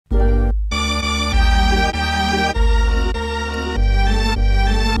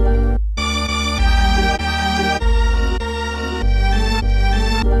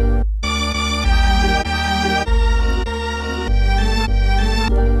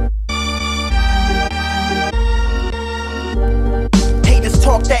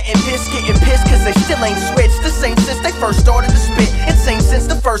lane switch. The same since they first started to spit. Insane since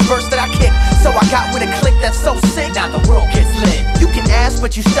the first verse that I kicked. So I got with a click that's so sick. Now the world gets lit. You can ask,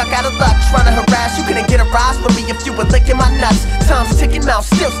 but you stuck out of luck. Trying to harass, you couldn't get a rise from me if you were licking my nuts. Time's ticking, mouth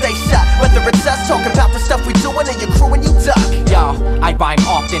still stay shut. Whether it's us talking about the stuff we doing or your crew and you duck. Yo, I rhyme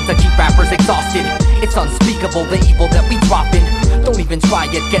often to keep rappers exhausted. It's unspeakable, the evil that we dropping. Don't even try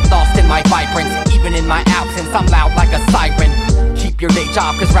it, get lost in my vibrance. Even in my absence, I'm loud like a siren. Keep your day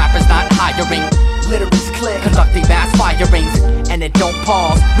job, cause rappers not hiring. Literates click, conducting mass firings, and it don't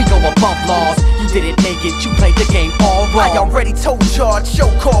pause. We go above laws. You didn't make it, you played the game all wrong. I already told y'all, show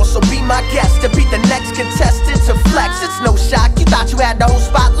call, so be my guest to be the next contestant to flex. It's no shock, you thought you had the whole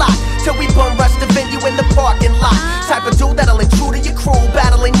spot locked till we bum rush the venue in the parking lot. Type of dude that'll intrude to your crew,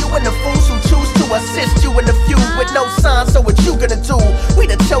 battling you and the fools who choose to assist you in the feud with no signs. So what you gonna do?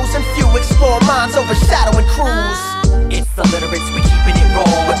 We the chosen few, explore minds, overshadowing crews. It's the Literates, we keeping it raw.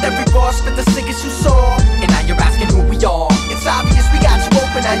 With every bar, spit the sickest you saw. And now you're asking who we are. It's obvious we got you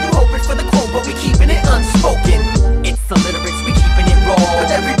open, now you hoping for the quote, but we keeping it unspoken. It's the Literates, we keeping it raw.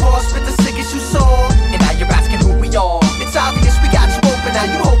 With every bar, spit the sickest you saw. And now you're asking who we are. It's obvious we got you open, now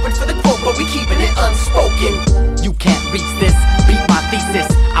you hoping for the quote, but we keeping it unspoken. You can't reach this, beat my thesis.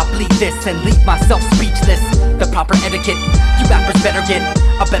 I bleed this and leave myself speechless. The proper etiquette, you rappers better get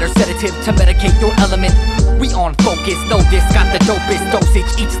a better sedative to medicate your element. We on focus, know this, got the dopest dosage.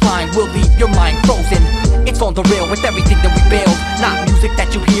 Each line will leave your mind frozen. It's on the rail with everything that we build. Not music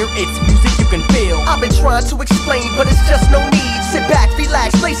that you hear, it's music you can feel. I've been trying to explain, but it's just no need. Sit back,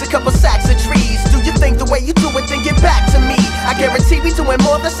 relax, place a couple sacks of trees. Do you think the way you do it, then get back to me. I guarantee we doing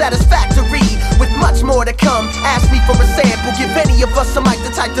more than satisfactory, with much more to come. Ask me for a sample, give any of us a mic, the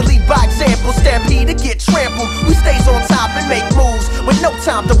type to lead by example. Stampede to get trampled, we stays on top and make moves with no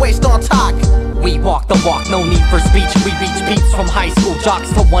time to waste on talk. We walk the walk, no need for speech. We reach peaks from high school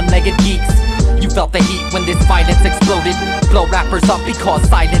jocks to one-legged geeks. You felt the heat when this violence exploded. Blow rappers up because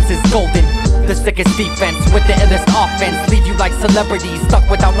silence is golden. The sickest defense with the illest offense. Leave you like celebrities stuck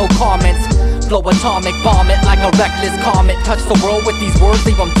without no comments. Flow atomic, bomb it like a reckless comet. Touch the world with these words,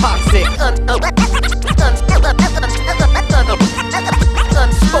 leave them toxic.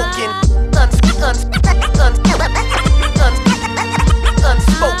 Unspoken.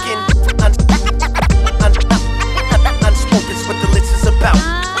 Unspoken. Unspoken's what the Literates is about.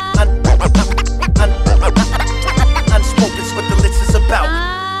 Unspoken's what the Literates is about.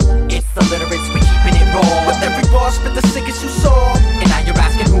 It's the Literates, we keeping it raw. With every bar, spit the sickest you saw. And now you're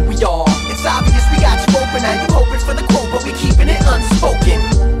asking who we are. It's obvious we got you open, now you hoping for the quote, but we keeping it unspoken.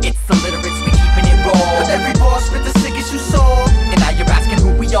 It's the Literates, we keeping it raw. With every bar, spit the sickest you saw. And now you're asking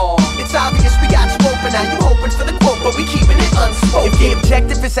who we are. It's obvious we got you open, now you hoping for the quote, but we keeping it unspoken. If the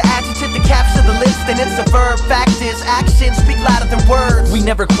objective is an adjective to capture the list, then it's a verb. Fact is, actions speak louder than words. We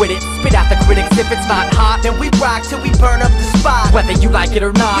never quit it, spit out the critics. If it's not hot, then we rock till we burn up the spot. Whether you like it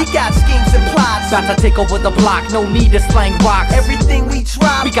or not, we got schemes and plots. about to take over the block, no need to slang rocks. Everything we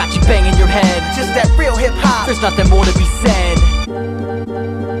drop, we got you banging your head. just that real hip hop. There's nothing more to be said.